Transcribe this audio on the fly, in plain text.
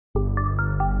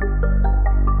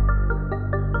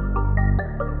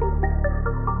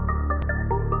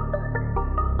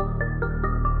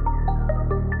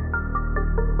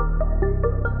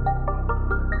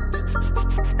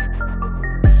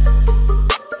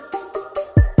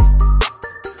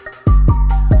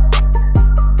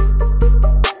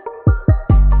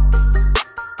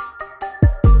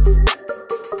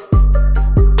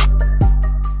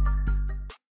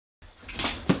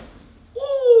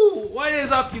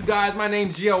you guys? My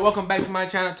name's Gio. Welcome back to my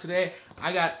channel. Today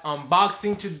I got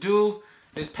unboxing to do.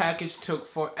 This package took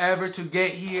forever to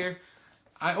get here.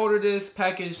 I ordered this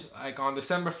package like on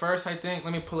December 1st, I think.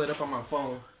 Let me pull it up on my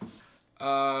phone.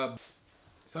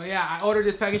 So yeah, I ordered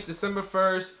this package December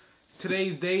 1st.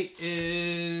 Today's date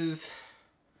is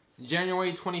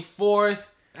January 24th.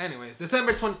 Anyways,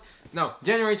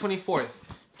 January 24th.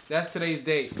 That's today's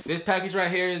date. This package right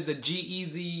here is the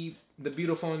g-eazy, the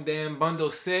Beautiful and Damn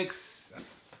Bundle 6.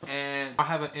 And I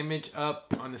have an image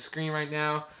up on the screen right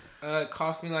now. It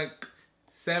cost me like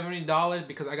 $70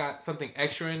 because I got something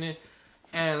extra in it.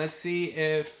 And let's see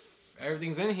if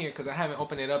everything's in here because I haven't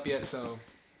opened it up yet. So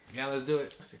yeah, let's do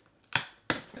it.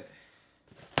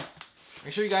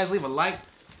 Make sure you guys leave a like.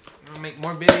 I'll make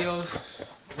more videos.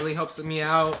 Really helps me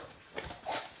out.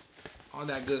 All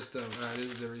that good stuff. Alright,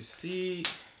 this is the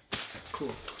receipt.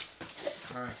 Cool.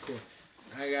 Alright, cool.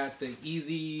 I got the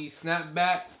easy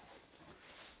snapback.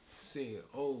 Let's see.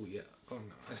 Oh yeah. Oh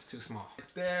no, that's too small. Right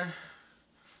there.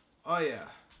 Oh yeah.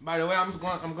 By the way, I'm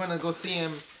gonna go see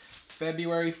him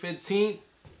February 15th.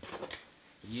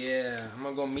 Yeah, I'm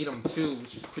gonna go meet him too,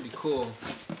 which is pretty cool.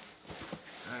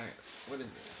 Alright, what is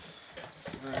this?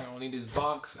 I don't need this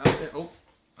box out there. Oh,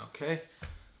 okay.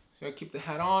 Should I keep the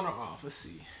hat on or off? Let's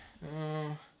see.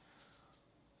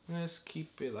 Let's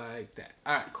keep it like that.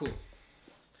 Alright, cool.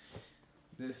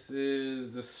 This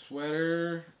is the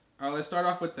sweater. Alright, let's start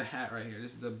off with the hat right here.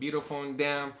 This is the Beautiful and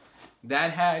Damn.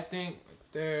 That hat, I think,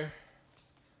 right there.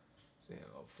 See,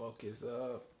 it'll focus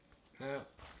up. Yep,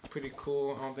 pretty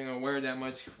cool. I don't think I'll wear that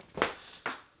much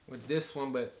with this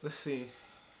one, but let's see.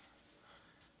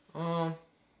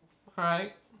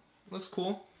 Alright, looks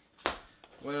cool.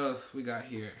 What else we got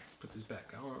here? Put this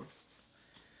back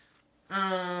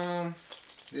on.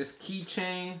 This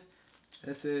keychain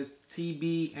that says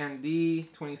TB&D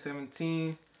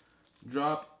 2017.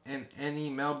 Drop in any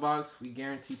mailbox. We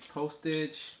guarantee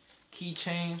postage.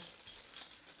 Keychain. Let's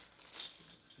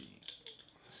see.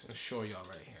 I'll show y'all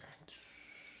right here.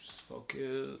 Just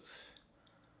focus.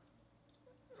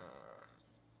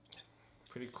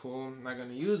 Pretty cool. I'm not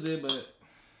gonna use it, but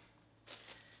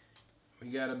we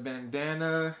got a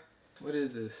bandana. What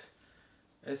is this?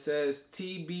 It says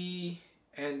TB&D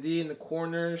in the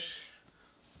corners.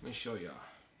 Let me show y'all.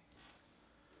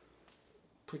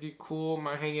 Pretty cool.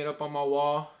 Might hang it up on my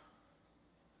wall.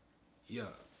 Yeah.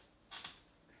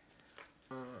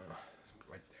 Right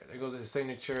there. There goes his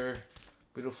signature.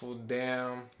 Beautiful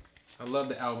Damn. I love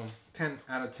the album. 10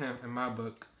 out of 10 in my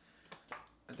book.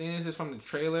 I think this is from the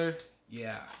trailer.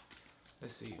 Yeah.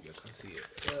 Let's see if you can see it.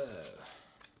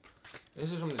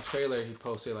 This is from the trailer he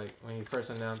posted like when he first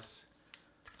announced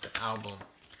the album.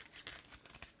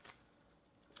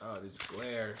 Oh, this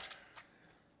glare.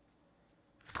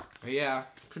 But yeah,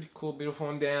 pretty cool, Beautiful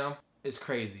and Damn. It's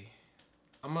crazy.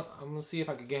 I'm gonna see if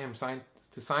I could get him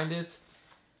to sign this.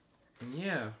 And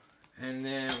yeah. And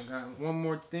then we got one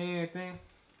more thing, I think.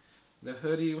 The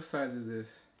hoodie, what size is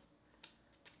this?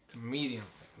 It's a medium.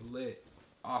 Lit.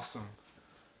 Awesome.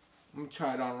 Let me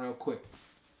try it on real quick.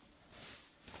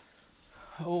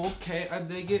 Okay, I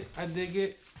dig it. I dig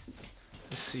it.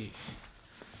 Let's see.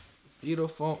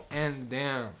 Beautiful and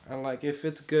Damn. I like it.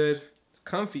 Fits good. It's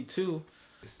comfy too.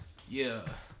 Yeah.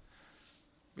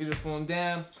 Beautiful and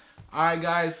Damn. Alright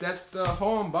guys, that's the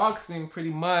whole unboxing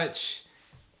pretty much.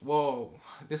 Whoa.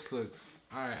 This looks...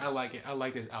 Alright, I like it. I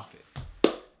like this outfit.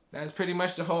 That's pretty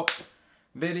much the whole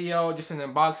video. Just an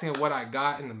unboxing of what I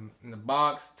got in the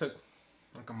box. Took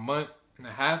like a month and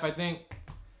a half, I think.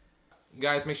 You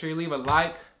guys, make sure you leave a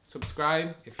like,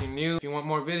 subscribe if you're new. If you want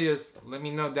more videos, let me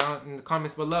know down in the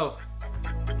comments below.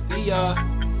 See ya!